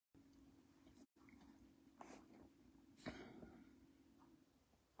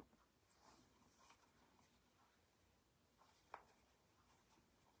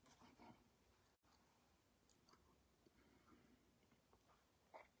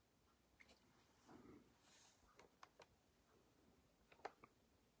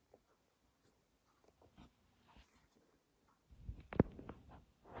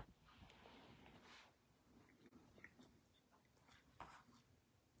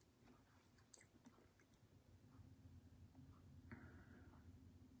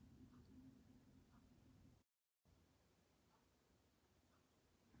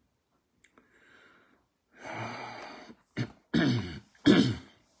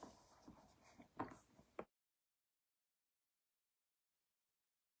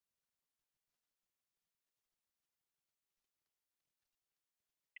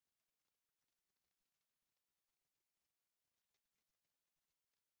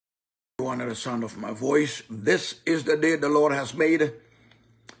under the sound of my voice. This is the day the Lord has made.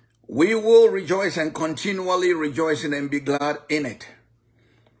 We will rejoice and continually rejoice and be glad in it.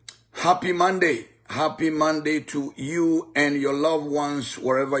 Happy Monday. Happy Monday to you and your loved ones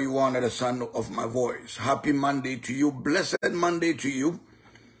wherever you are under the sound of my voice. Happy Monday to you. Blessed Monday to you.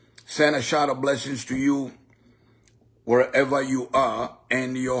 Send a shout of blessings to you wherever you are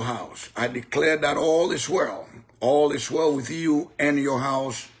in your house. I declare that all is well. All is well with you and your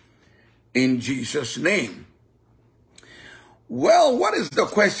house in Jesus' name. Well, what is the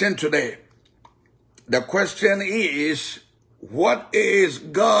question today? The question is, what is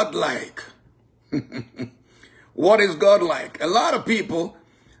God like? What is God like? A lot of people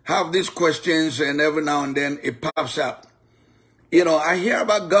have these questions, and every now and then it pops up. You know, I hear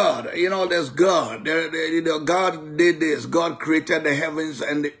about God. You know, there's God. God did this. God created the heavens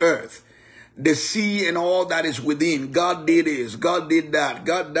and the earth, the sea and all that is within. God did this. God did that.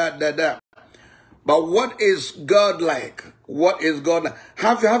 God that. But what is God like? What is God like?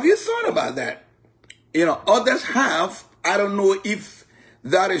 Have you thought about that? You know, others have. I don't know if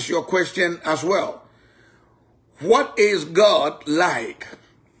that is your question as well. What is God like?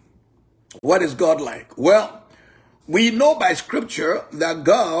 What is God like? Well, we know by scripture that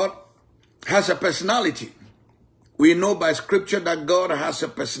God has a personality. We know by scripture that God has a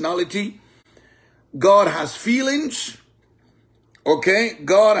personality. God has feelings. Okay?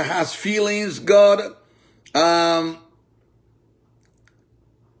 God has feelings. God has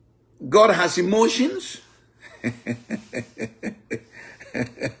emotions.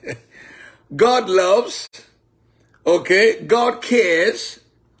 God loves. Okay? God cares.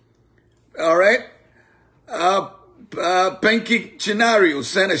 All right? Penki Chinario,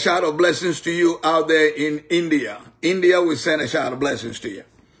 send a shout of blessings to you out there in India. India will send a shout of blessings to you.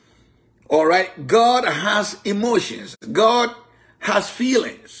 All right? God has emotions. God has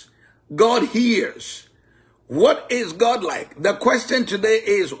feelings. God hears. What is God like? The question today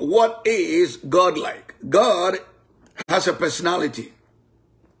is, what is God like? God has a personality.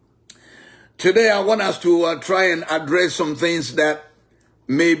 Today, I want us to try and address some things that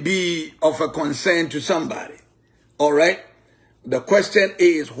may be of a concern to somebody. All right? The question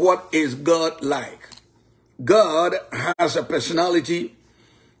is, what is God like? God has a personality.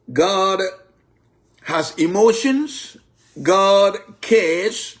 God has emotions. God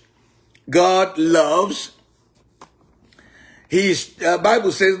cares. God loves. The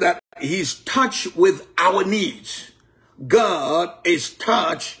Bible says that he's touched with our needs. God is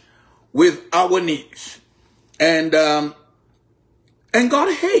touched with our needs. And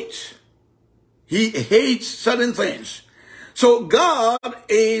God hates. He hates certain things. So God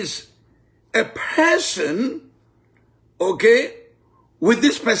is a person, okay, with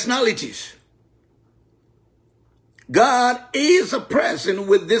these personalities. God is a person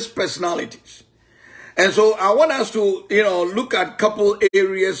with these personalities. And so I want us to, look at a couple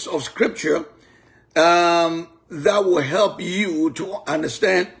areas of scripture that will help you to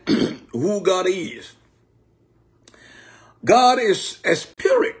understand who God is. God is a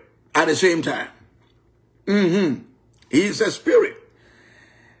spirit at the same time. He's a spirit.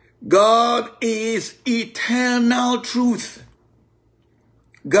 God is eternal truth.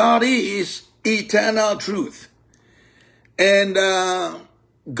 God is eternal truth. And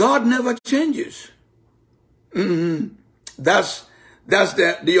God never changes. That's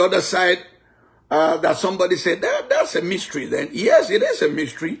the other side that somebody said, that's a mystery then. Yes, it is a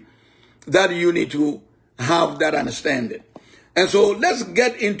mystery that you need to have that understanding. And so let's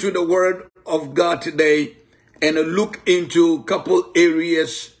get into the word of God today and look into a couple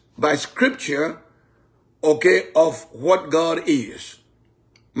areas by scripture, okay, of what God is.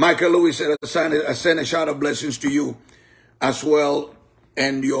 Michael Lewis said, I send a shout of blessings to you as well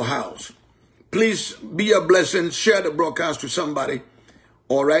and your house. Please be a blessing. Share the broadcast to somebody.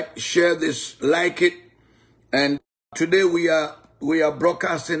 All right. Share this, like it. And today we are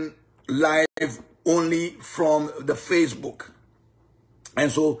broadcasting live only from the Facebook.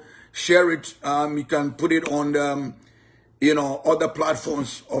 And so share it. You can put it on other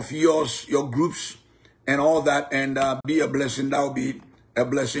platforms of yours, your groups and all that, and be a blessing. That will be a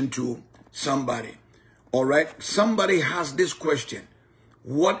blessing to somebody. All right. Somebody has this question.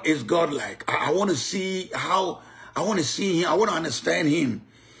 What is God like? I want to see him. I want to understand him.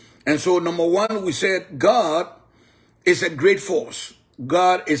 And so number one, we said God is a great force.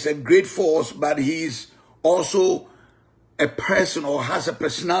 God is a great force, but he's also a person or has a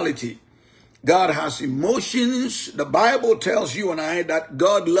personality. God has emotions. The Bible tells you and I that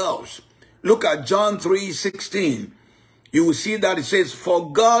God loves. Look at John 3:16. You will see that it says,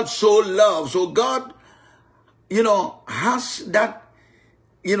 for God so loves. So God, has that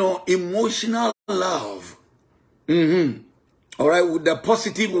emotional love. All right, with the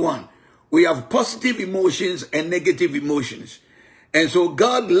positive one. We have positive emotions and negative emotions. And so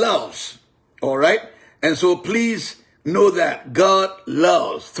God loves, all right? And so please know that God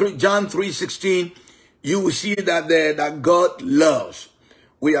loves. John 3:16, you will see that there, that God loves.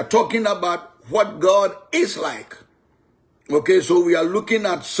 We are talking about what God is like. Okay, so we are looking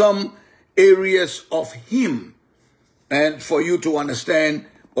at some areas of him, and for you to understand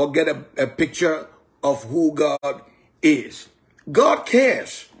or get a picture of who God is. God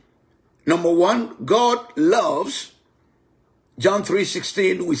cares. Number one, God loves. John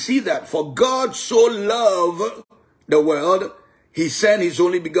 3:16, we see that. For God so loved the world, he sent his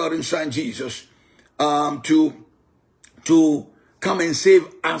only begotten son, Jesus, to come and save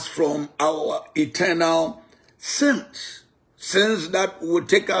us from our eternal sins. Sins that would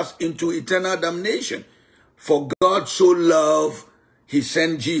take us into eternal damnation. For God so loved, he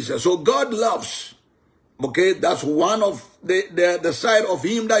sent Jesus. So God loves. Okay, that's one of the side of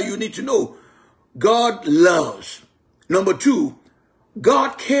him that you need to know. God loves. Number two,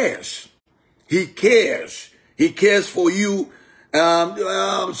 God cares. He cares. He cares for you.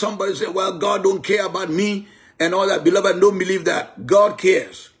 Somebody say, well, God don't care about me and all that. Beloved, don't believe that. God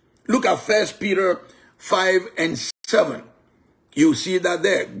cares. Look at 1 Peter 5:7. You see that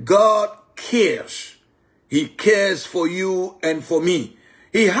there. God cares. He cares for you and for me.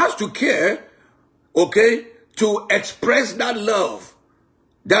 He has to care, okay, to express that love,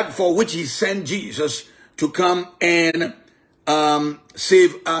 that for which he sent Jesus to come and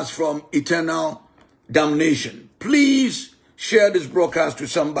save us from eternal damnation. Please share this broadcast to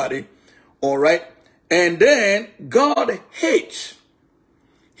somebody, all right? And then God hates.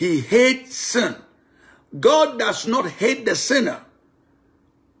 He hates sin. God does not hate the sinner,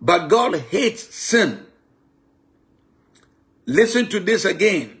 but God hates sin. Listen to this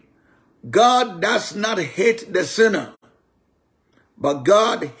again. God does not hate the sinner, but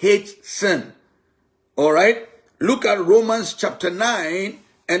God hates sin. All right? Look at Romans chapter 9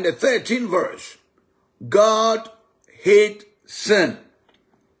 and the 13th verse. God hates sin.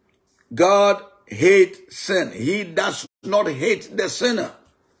 God hates sin. He does not hate the sinner,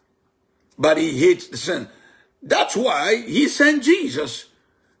 but he hates the sin. That's why he sent Jesus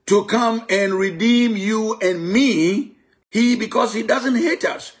to come and redeem you and me. Because he doesn't hate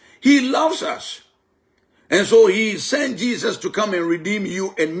us. He loves us. And so he sent Jesus to come and redeem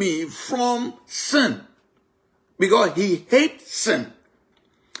you and me from sin. Because he hates sin.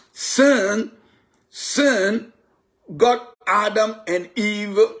 Sin got Adam and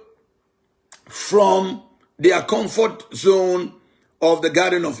Eve from their comfort zone of the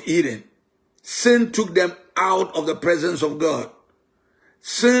Garden of Eden. Sin took them out of the presence of God.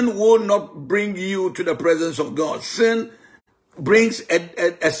 Sin will not bring you to the presence of God. Sin brings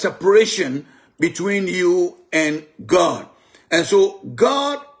a separation between you and God. And so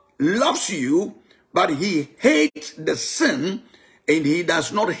God loves you, but he hates the sin, and he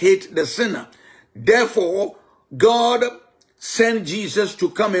does not hate the sinner. Therefore, God sent Jesus to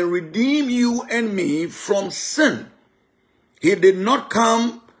come and redeem you and me from sin. He did not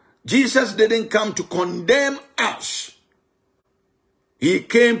come, Jesus didn't come to condemn us. He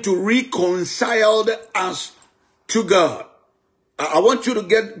came to reconcile us to God. I want you to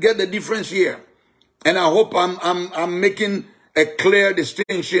get the difference here. And I hope I'm making a clear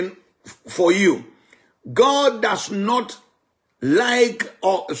distinction for you. God does not like,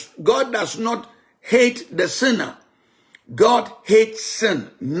 or God does not hate the sinner. God hates sin,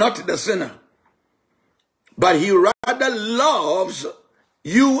 not the sinner. But he rather loves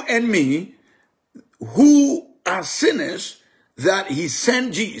you and me, who are sinners, that he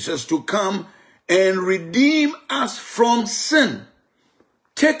sent Jesus to come and redeem us from sin.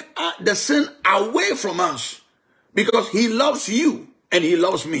 Take the sin away from us, because he loves you and he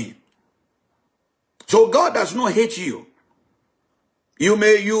loves me. So God does not hate you.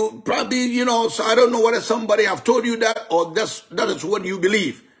 You probably, so I don't know whether somebody have told you that, or that is what you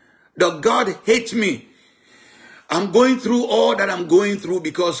believe. That God hates me. I'm going through all that I'm going through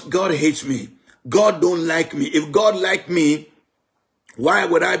because God hates me. God don't like me. If God liked me, why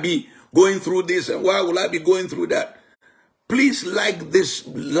would I be going through this, and why would I be going through that? Please like this,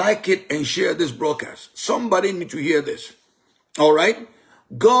 like it, and share this broadcast. Somebody need to hear this. All right?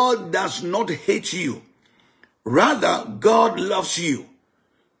 God does not hate you. Rather, God loves you.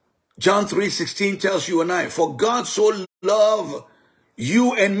 John 3:16 tells you and I, for God so loved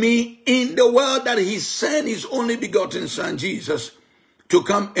you and me in the world that he sent his only begotten son, Jesus, to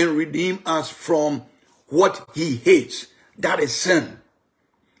come and redeem us from what he hates. That is sin.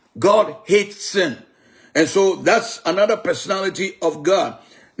 God hates sin. And so that's another personality of God.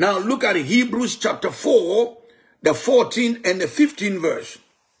 Now look at Hebrews chapter 4, the 14th and the 15th verse.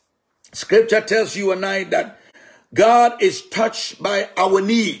 Scripture tells you and I that God is touched by our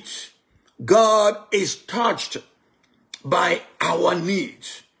needs. God is touched by our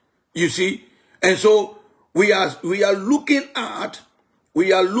needs. You see? And so we are looking at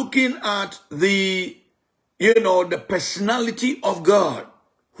the, the personality of God.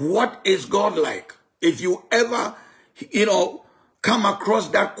 What is God like? If you ever, come across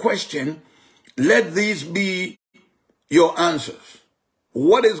that question, let these be your answers.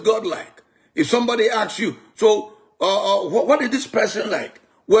 What is God like? If somebody asks you, so what is this person like?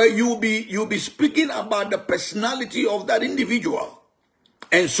 Well, you'll be speaking about the personality of that individual.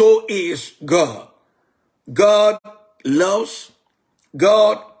 And so is God. God loves,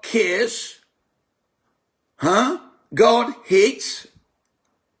 God cares, God hates,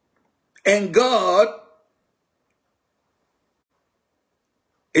 and God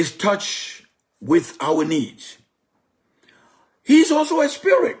is touched with our needs. He's also a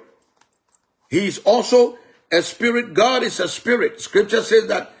spirit. He's also a spirit. God is a spirit. Scripture says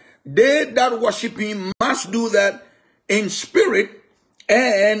that they that worship him must do that in spirit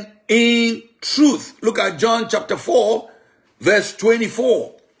and in truth. Look at John chapter 4, verse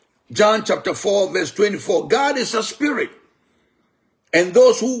 24. John chapter 4, verse 24. God is a spirit. And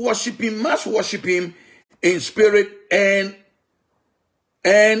those who worship him must worship him in spirit and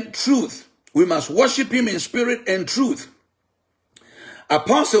truth. We must worship him in spirit and truth.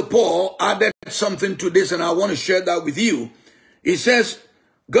 Apostle Paul added something to this, and I want to share that with you. He says,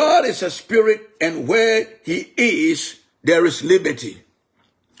 God is a spirit, and where he is, there is liberty.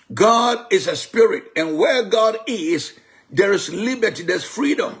 God is a spirit, and where God is, there is liberty, there's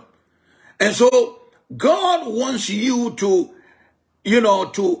freedom. And so God wants you to,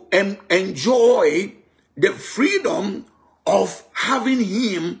 enjoy the freedom of having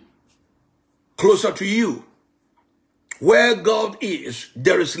him closer to you. Where God is,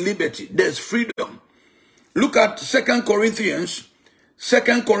 there is liberty, there's freedom. Look at 2 Corinthians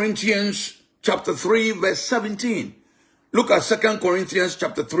chapter 3, verse 17. Look at 2 Corinthians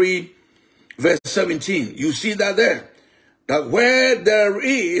chapter 3, verse 17. You see that there. That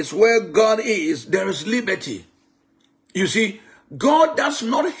where God is, there is liberty. You see, God does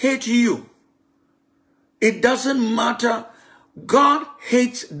not hate you. It doesn't matter. God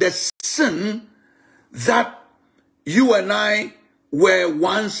hates the sin that you and I were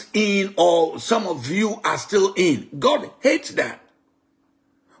once in, or some of you are still in. God hates that.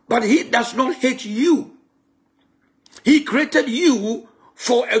 But he does not hate you. He created you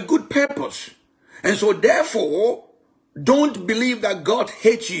for a good purpose. And so therefore, don't believe that God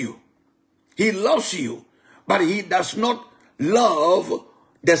hates you. He loves you, but he does not love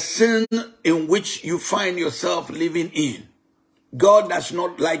the sin in which you find yourself living in. God does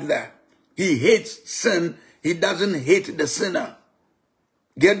not like that. He hates sin. He doesn't hate the sinner.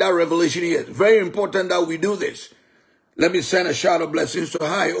 Get that revelation here. Very important that we do this. Let me send a shout of blessings to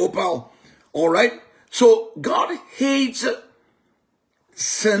hi, Opal. All right. So God hates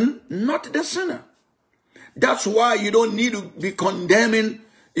sin, not the sinner. That's why you don't need to be condemning,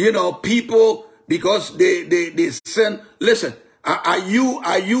 people because they sin. Listen, are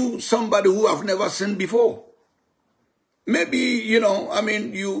you somebody who have never sinned before? Maybe,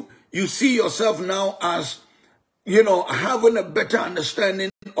 you see yourself now as, having a better understanding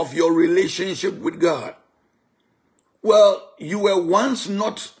of your relationship with God. Well, you were once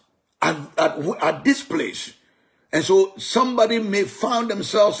not at this place. And so somebody may find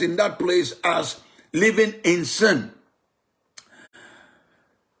themselves in that place as living in sin.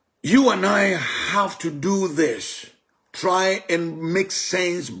 You and I have to do this. Try and make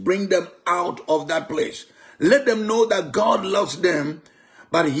sense, bring them out of that place. Let them know that God loves them,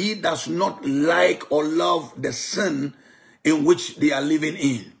 but he does not like or love the sin in which they are living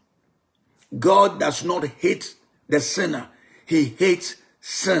in. God does not hate the sinner. He hates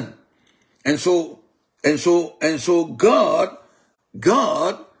sin. And so God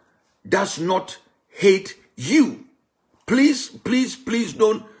does not hate you. Please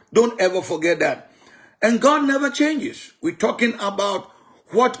don't ever forget that. And God never changes. We're talking about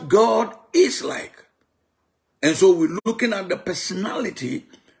what God is like. And so we're looking at the personality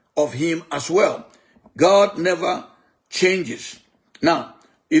of him as well. God never changes. Now,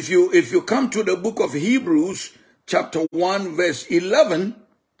 if you come to the book of Hebrews, chapter 1, verse 11,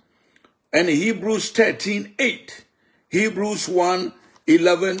 and Hebrews 13:8. Hebrews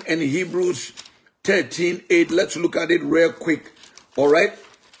 1:11 and Hebrews 13:8. Let's look at it real quick. All right?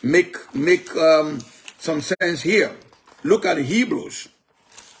 Make some sense here. Look at Hebrews.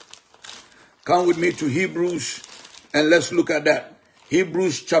 Come with me to Hebrews and let's look at that.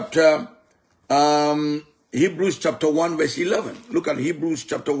 Hebrews chapter 1 verse 11. Look at Hebrews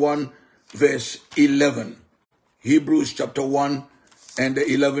chapter 1 verse 11. Hebrews chapter 1 and the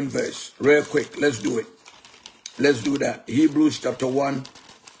 11th verse. Real quick, let's do it. Let's do that. Hebrews chapter 1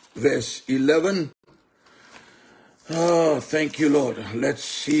 verse 11. Oh, thank you, Lord. Let's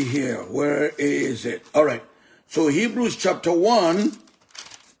see here. Where is it? All right. So Hebrews chapter 1,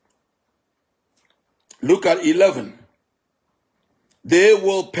 look at 11. They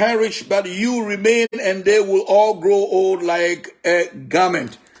will perish, but you remain, and they will all grow old like a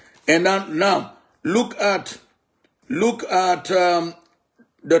garment. And now look at the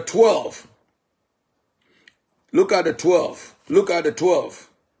 12. Look at the 12. Look at the 12.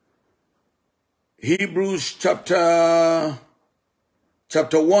 Hebrews chapter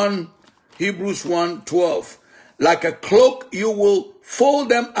 1, Hebrews 1:12. Like a cloak, you will fold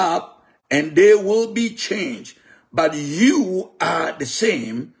them up, and they will be changed. But you are the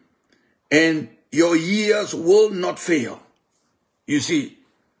same, and your years will not fail. You see,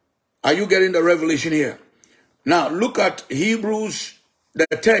 are you getting the revelation here? Now, look at Hebrews, the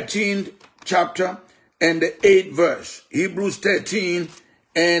 13th chapter and the 8th verse. Hebrews 13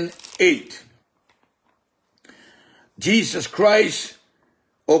 and 8. Jesus Christ,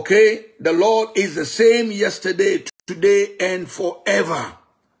 okay, the Lord is the same yesterday, today, and forever.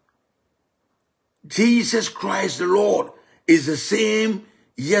 Jesus Christ the Lord is the same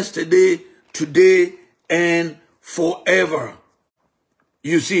yesterday, today, and forever.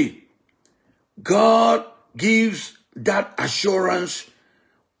 You see, God gives that assurance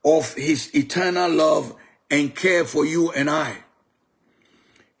of his eternal love and care for you and I.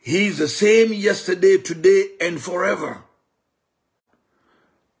 He's the same yesterday, today, and forever.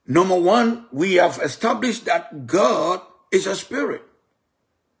 Number one, we have established that God is a spirit.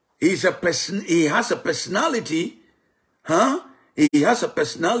 He has a personality, He has a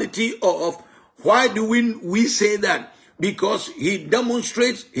personality of, why do we say that? Because he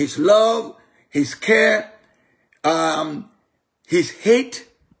demonstrates his love, his care, his hate,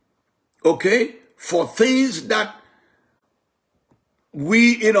 okay, for things that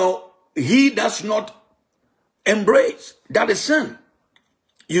he does not embrace. That is sin.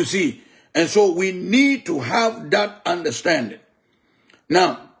 You see, and so we need to have that understanding.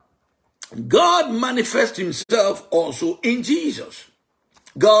 Now, God manifests himself also in Jesus.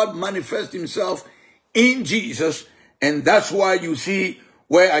 God manifests himself in Jesus, and that's why you see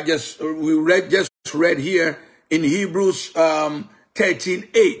where we just read here in Hebrews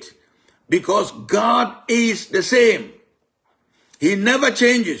 13:8, because God is the same. He never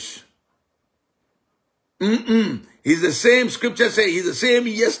changes. He's the same. Scripture says he's the same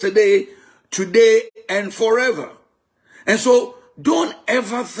yesterday, today, and forever. And so don't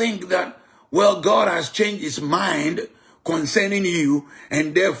ever think that, well, God has changed his mind concerning you,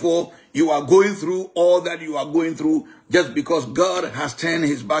 and therefore you are going through all that you are going through just because God has turned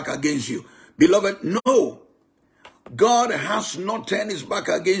his back against you. Beloved, no. God has not turned his back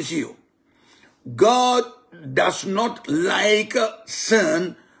against you. God does not like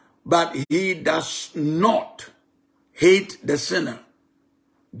sin, but he does not hate the sinner.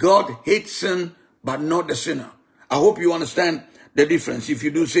 God hates sin, but not the sinner. I hope you understand the difference. If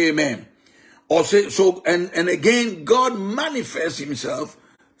you do, say amen. Or say so, and again, God manifests himself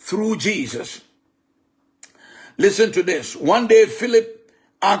through Jesus. Listen to this. One day, Philip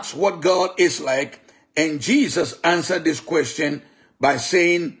asked what God is like, and Jesus answered this question by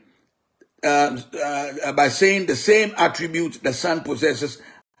saying the same attributes the Son possesses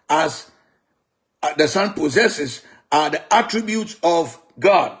are the attributes of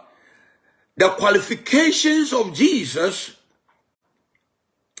God. The qualifications of Jesus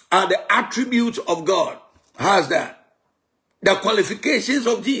are the attributes of God. How's that? The qualifications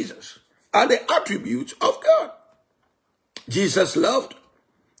of Jesus are the attributes of God. Jesus loved.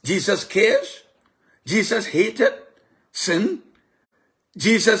 Jesus cares. Jesus hated sin.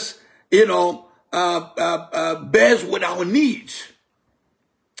 Jesus, bears with our needs.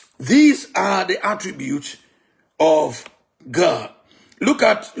 These are the attributes of God. Look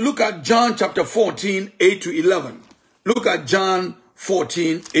at John chapter 14, 8 to 11. Look at John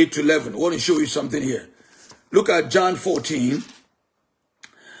 14, 8 to 11. I want to show you something here. Look at John 14,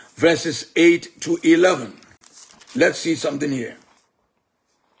 verses 8 to 11. Let's see something here.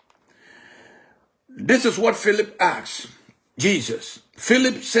 This is what Philip asked Jesus.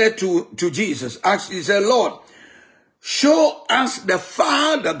 Philip said to Jesus, he said, Lord, show us the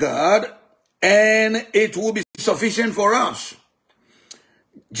Father, God, and it will be sufficient for us.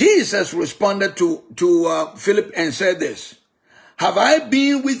 Jesus responded to Philip and said this, have I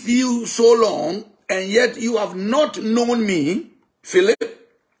been with you so long, and yet you have not known me? Philip,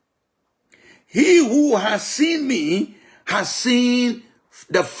 he who has seen me has seen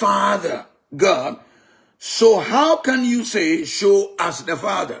the Father, God. So how can you say, show us the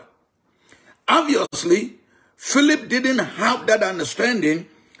Father? Obviously, Philip didn't have that understanding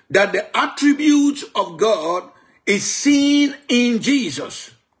that the attributes of God is seen in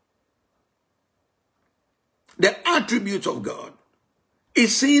Jesus. The attributes of God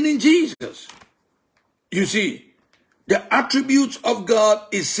is seen in Jesus. You see, the attributes of God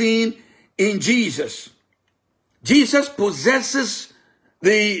is seen in Jesus. Jesus possesses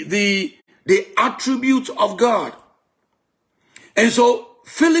the attributes of God. And so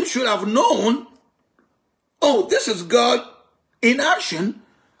Philip should have known, oh, this is God in action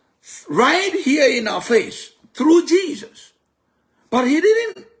right here in our face through Jesus. But he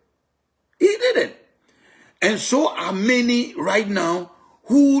didn't. He didn't. And so are many right now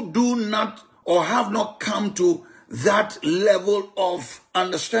who do not or have not come to that level of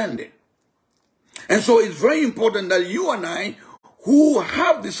understanding. And so it's very important that you and I, who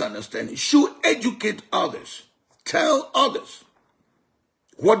have this understanding, should educate others, tell others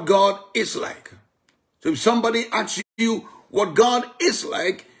what God is like. So if somebody asks you what God is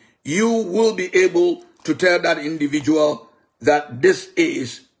like, you will be able to tell that individual that this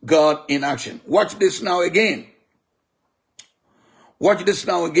is God in action. Watch this now again. Watch this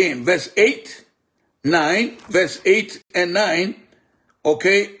now again. Verse 8, 9, verse 8 and 9,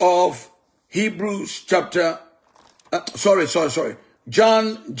 okay, of Hebrews chapter,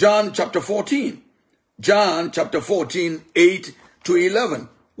 John chapter 14. John chapter 14, 8 to 11.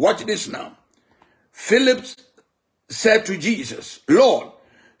 Watch this now. Philip said to Jesus, Lord,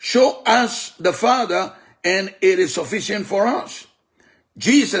 show us the Father, and it is sufficient for us.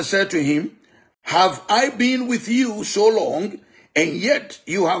 Jesus said to him, have I been with you so long, and yet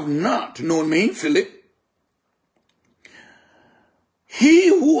you have not known me, Philip? He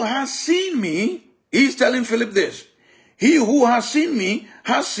who has seen me, he's telling Philip this, he who has seen me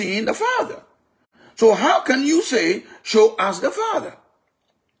has seen the Father. So how can you say, show us the Father?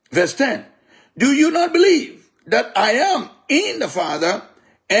 Verse 10, do you not believe that I am in the Father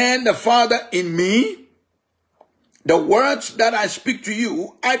and the Father in me? The words that I speak to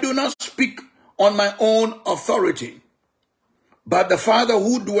you, I do not speak on my own authority, but the Father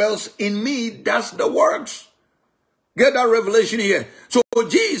who dwells in me does the works. Get that revelation here. So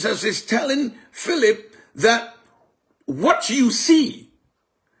Jesus is telling Philip that what you see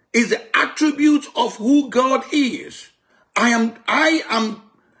is the attributes of who God is. I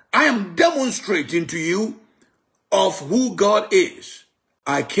am demonstrating to you of who God is.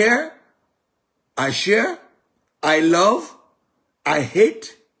 I care, I share, I love, I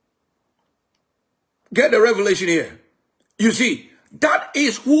hate. Get the revelation here. You see, that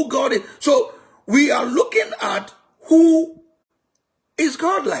is who God is. So we are looking at who is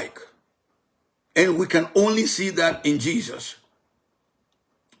God like. And we can only see that in Jesus.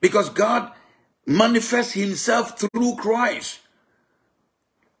 Because God manifests himself through Christ.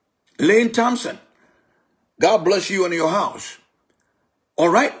 Lane Thompson, God bless you and your house. All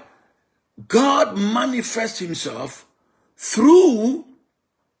right? God manifests himself through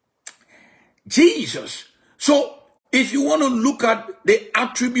Jesus. So if you want to look at the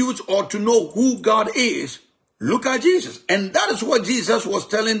attributes or to know who God is, look at Jesus. And that is what Jesus was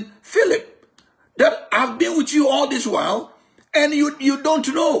telling Philip. That I've been with you all this while and you don't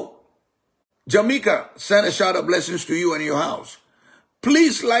know. Jamaica, send a shout of blessings to you and your house.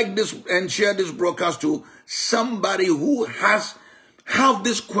 Please like this and share this broadcast to somebody who have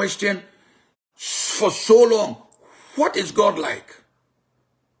this question for so long. What is God like?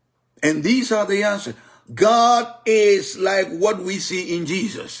 And these are the answers. God is like what we see in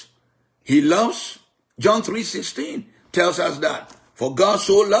Jesus. He loves. John 3:16 tells us that. For God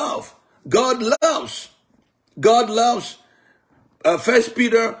so loved. God loves. God loves. 1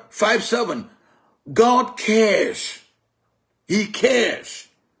 Peter 5:7. God cares. He cares.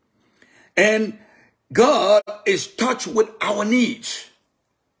 And God is touched with our needs.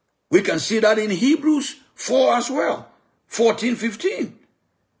 We can see that in Hebrews 4 as well. 14:15.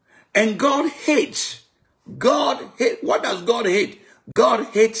 And God hates. What does God hate? God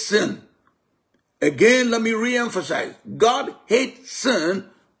hates sin. Again, let me re-emphasize. God hates sin,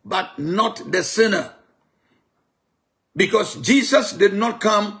 but not the sinner. Because Jesus did not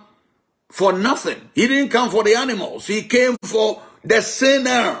come for nothing. He didn't come for the animals. He came for the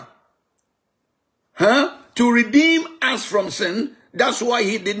sinner. To redeem us from sin. That's why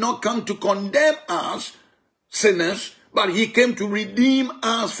he did not come to condemn us, sinners, but he came to redeem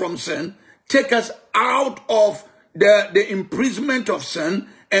us from sin, take us out of the imprisonment of sin,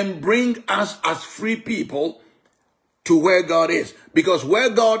 and bring us as free people to where God is. Because where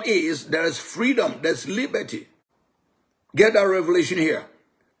God is, there is freedom, there's liberty. Get that revelation here.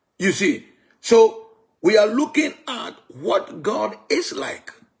 You see, so we are looking at what God is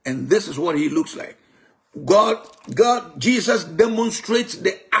like. And this is what he looks like. Jesus demonstrates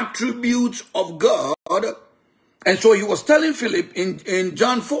the attributes of God. And so he was telling Philip in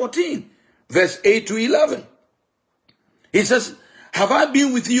John 14, verse 8 to 11. He says, have I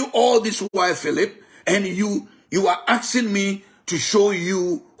been with you all this while, Philip? And you are asking me to show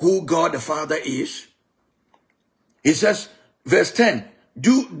you who God the Father is? He says, verse 10,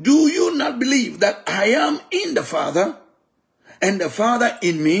 do you not believe that I am in the Father and the Father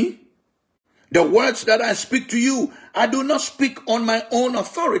in me? The words that I speak to you, I do not speak on my own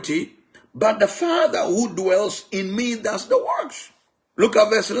authority, but the Father who dwells in me does the works. Look at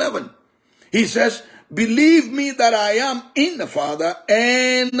verse 11. He says, believe me that I am in the Father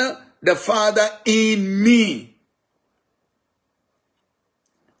and the Father in me.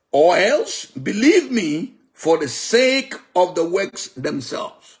 Or else believe me for the sake of the works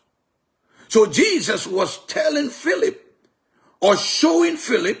themselves. So Jesus was telling Philip, or showing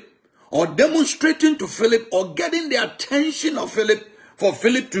Philip, or demonstrating to Philip, or getting the attention of Philip, for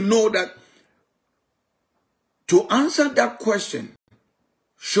Philip to know that to answer that question,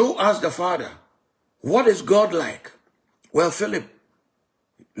 show us the Father. What is God like? Well, Philip,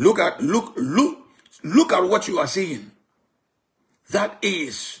 look at what you are seeing. That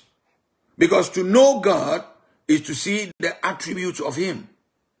is, because to know God is to see the attributes of him.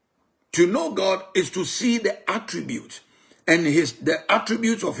 To know God is to see the attributes. And the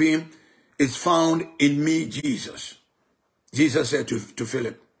attributes of him is found in me, Jesus. Jesus said to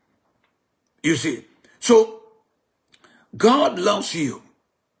Philip. You see, so God loves you.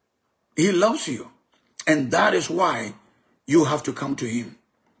 He loves you. And that is why you have to come to him.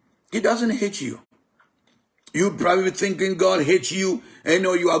 He doesn't hate you. You probably thinking God hates you, and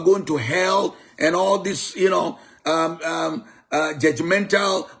you are going to hell, and all this,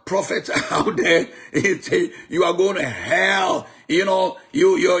 judgmental prophets out there. You are going to hell.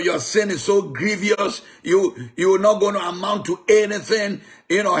 Your sin is so grievous. You're not going to amount to anything.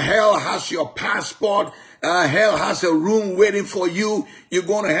 Hell has your passport. Hell has a room waiting for you. You're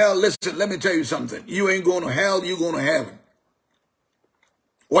going to hell. Listen, let me tell you something. You ain't going to hell. You're going to heaven.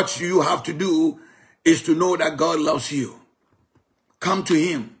 What you have to do is to know that God loves you. Come to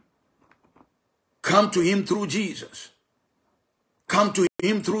him. Come to him through Jesus. Come to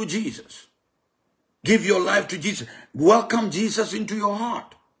him through Jesus. Give your life to Jesus. Welcome Jesus into your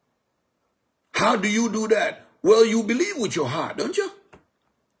heart. How do you do that? Well, you believe with your heart, don't you?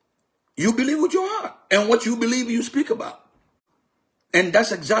 You believe with your heart. And what you believe, you speak about. And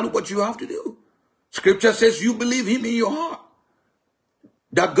that's exactly what you have to do. Scripture says you believe him in your heart.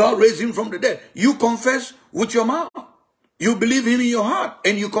 That God raised him from the dead. You confess with your mouth. You believe him in your heart.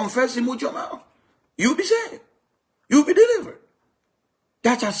 And you confess him with your mouth. You'll be saved. You'll be delivered.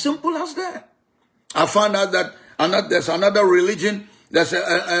 That's as simple as that. I found out that there's another religion. There's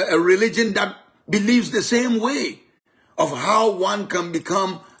a religion that believes the same way of how one can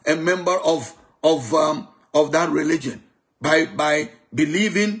become a member of that religion by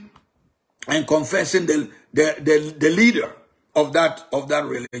believing and confessing the leader of that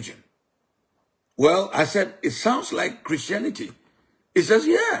religion. Well, I said, it sounds like Christianity. It says,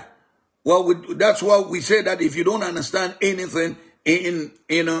 yeah. Well, that's why we say that if you don't understand anything in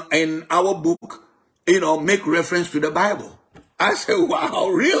our book, make reference to the Bible. I said, wow,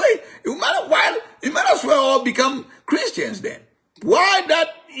 really? You might as well all become Christians then. Why that,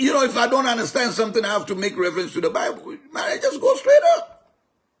 if I don't understand something, I have to make reference to the Bible. I just go straight up.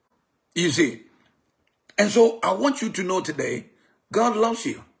 You see? And so I want you to know today, God loves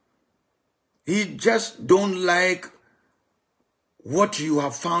you. He just don't like what you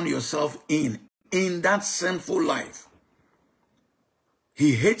have found yourself in that sinful life.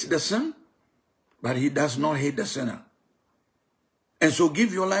 He hates the sin, but he does not hate the sinner. And so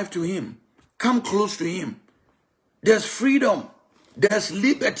give your life to him. Come close to him. There's freedom. There's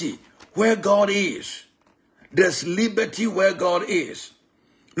liberty where God is. There's liberty where God is.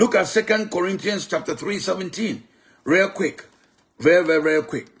 Look at 2 Corinthians chapter 3:17. Real quick. Very, very, very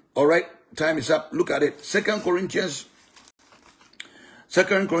quick. All right. Time is up. Look at it. 2 Corinthians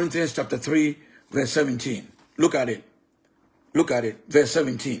chapter 3, verse 17. Look at it. Look at it. Verse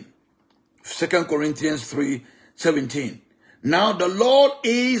 17. 2 Corinthians 3:17. Now the Lord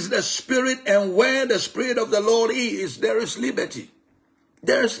is the Spirit, and where the Spirit of the Lord is, there is liberty.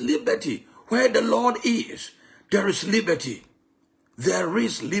 There is liberty. Where the Lord is, there is liberty. There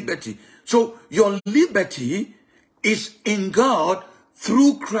is liberty. So your liberty is in God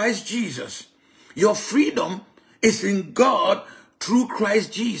through Christ Jesus. Your freedom is in God through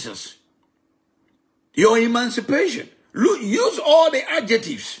Christ Jesus. Your emancipation. Look, use all the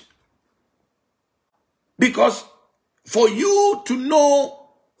adjectives. Because for you to know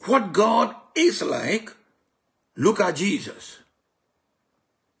what God is like, look at Jesus.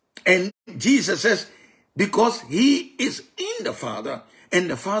 And Jesus says, because he is in the Father and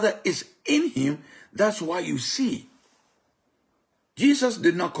the Father is in him, that's why you see. Jesus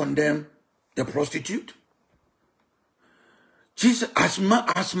did not condemn the prostitute. Jesus,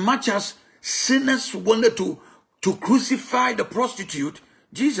 as much as sinners wanted to crucify the prostitute,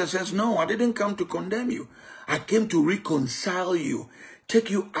 Jesus says, no, I didn't come to condemn you. I came to reconcile you, take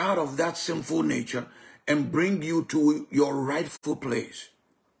you out of that sinful nature and bring you to your rightful place.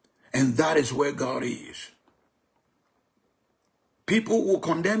 And that is where God is. People will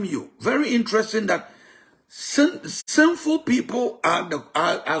condemn you. Very interesting that sinful people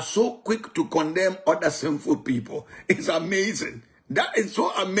are so quick to condemn other sinful people. It's amazing. That is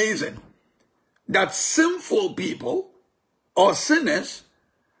so amazing. That sinful people or sinners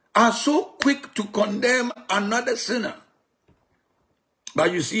are so quick to condemn another sinner.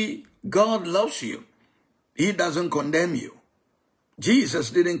 But you see, God loves you. He doesn't condemn you.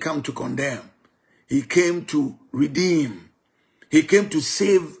 Jesus didn't come to condemn. He came to redeem. He came to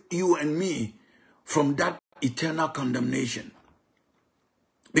save you and me from that eternal condemnation.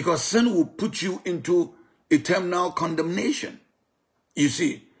 Because sin will put you into eternal condemnation. You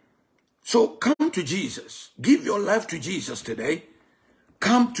see. So come to Jesus. Give your life to Jesus today.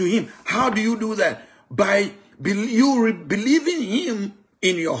 Come to him. How do you do that? By believing him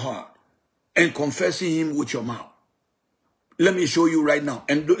in your heart and confessing him with your mouth. Let me show you right now.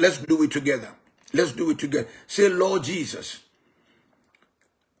 And let's do it together. Let's do it together. Say, Lord Jesus,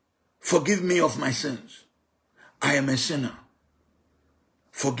 forgive me of my sins. I am a sinner.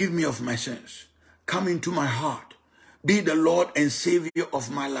 Forgive me of my sins. Come into my heart. Be the Lord and Savior of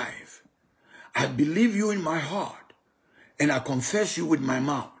my life. I believe you in my heart. And I confess you with my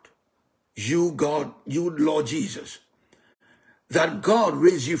mouth. You, God, you, Lord Jesus, that God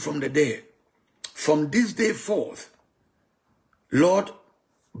raised you from the dead. From this day forth, Lord,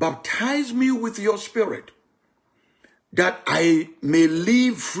 baptize me with your spirit, that I may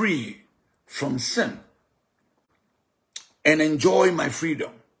live free from sin and enjoy my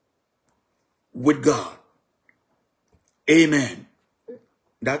freedom with God. Amen.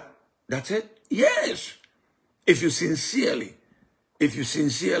 That's it? Yes. If you sincerely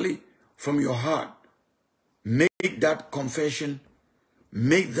from your heart make that confession,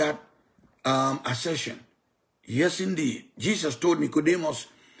 make that assertion. Yes, indeed. Jesus told Nicodemus,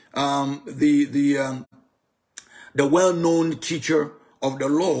 the well-known teacher of the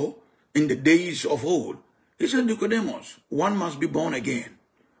law in the days of old. He said, Nicodemus, one must be born again.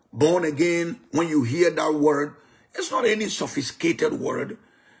 Born again, when you hear that word, it's not any sophisticated word.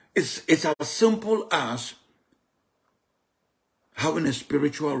 It's as simple as having a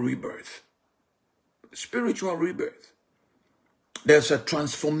spiritual rebirth. Spiritual rebirth. There's a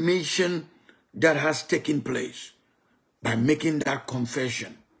transformation that has taken place by making that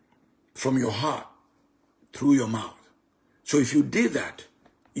confession from your heart through your mouth. So if you did that,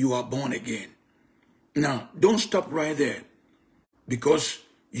 you are born again. Now, don't stop right there, because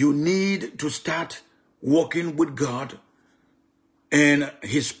you need to start walking with God, and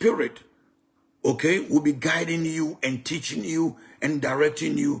his spirit, okay, will be guiding you and teaching you and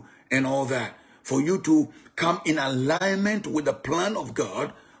directing you and all that, for you to come in alignment with the plan of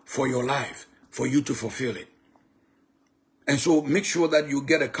God for your life, for you to fulfill it. And so make sure that you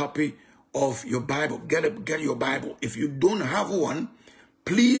get a copy of your Bible. Get your Bible. If you don't have one,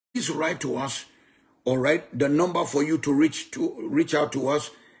 please write to us. All right. The number for you to reach out to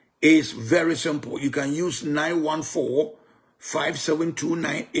us is very simple. You can use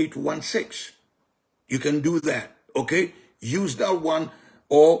 914-572-9816. You can do that. Okay. Use that one,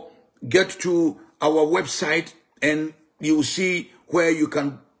 or get to our website and you'll see where you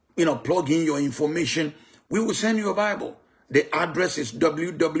can, plug in your information. We will send you a Bible. The address is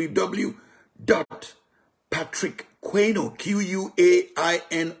www.patrickquainoo, Quainoo,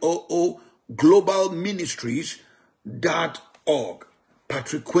 globalministries.org.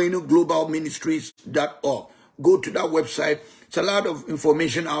 patrickquainoo, globalministries.org. Go to that website. It's a lot of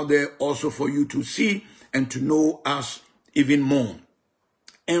information out there also for you to see and to know us even more.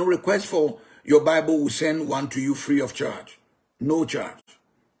 And request for your Bible, will send one to you free of charge. No charge.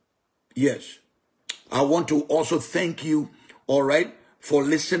 Yes. I want to also thank you, all right, for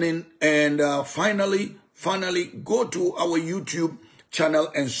listening. And finally, go to our YouTube channel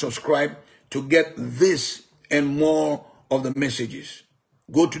and subscribe to get this and more of the messages.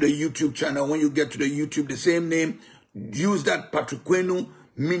 Go to the YouTube channel. When you get to the YouTube, the same name, use that Quainoo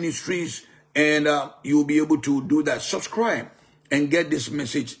Ministries, and you'll be able to do that. Subscribe and get this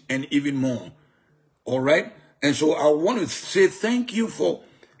message and even more. All right? And so I want to say thank you for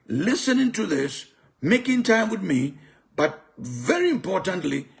listening to this, making time with me, but very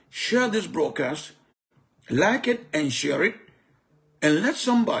importantly, share this broadcast, like it and share it, and let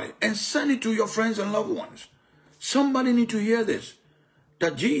somebody, and send it to your friends and loved ones. Somebody need to hear this,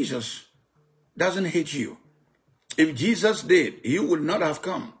 that Jesus doesn't hate you. If Jesus did, he would not have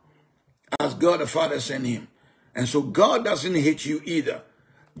come as God the Father sent him. And so God doesn't hate you either.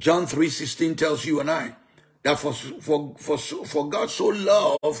 John 3:16 tells you and I that for God so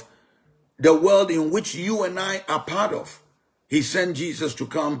loved the world in which you and I are part of, he sent Jesus to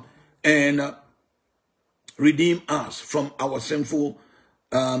come and redeem us from our sinful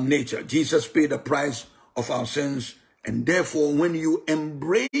nature. Jesus paid the price of our sins. And therefore, when you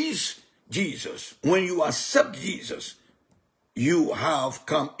embrace Jesus, when you accept Jesus, you have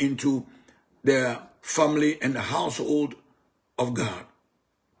come into the family and the household of God.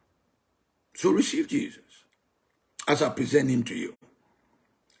 So receive Jesus as I present him to you.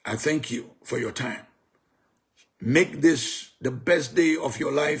 I thank you for your time. Make this the best day of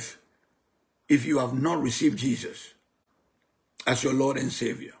your life if you have not received Jesus as your Lord and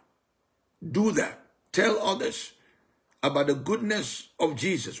Savior. Do that. Tell others about the goodness of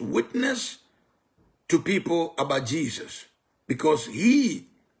Jesus. Witness to people about Jesus, because he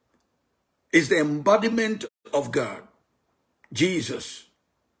is the embodiment of God. Jesus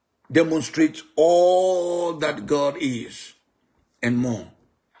demonstrates all that God is and more.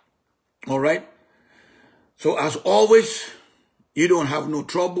 All right? So as always, you don't have no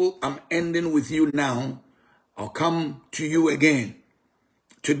trouble. I'm ending with you now. I'll come to you again.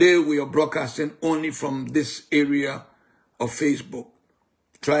 Today we are broadcasting only from this area of Facebook,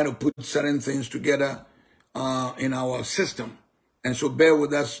 trying to put certain things together in our system. And so bear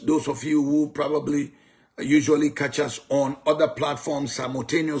with us, those of you who probably usually catch us on other platforms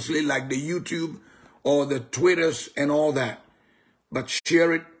simultaneously, like the YouTube or the Twitters and all that. But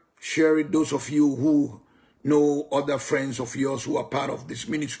share it, those of you who know other friends of yours who are part of this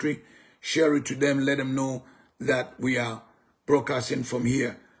ministry, share it to them, let them know that we are broadcasting from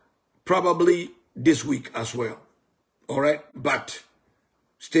here, probably this week as well. All right, but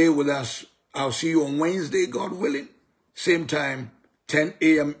stay with us. I'll see you on Wednesday, God willing. Same time, 10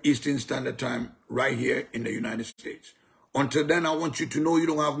 a.m. Eastern Standard Time, right here in the United States. Until then, I want you to know you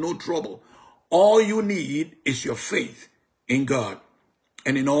don't have no trouble. All you need is your faith in God.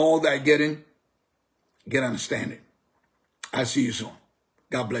 And in all that getting, get understanding. I'll see you soon.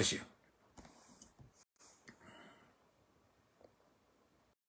 God bless you.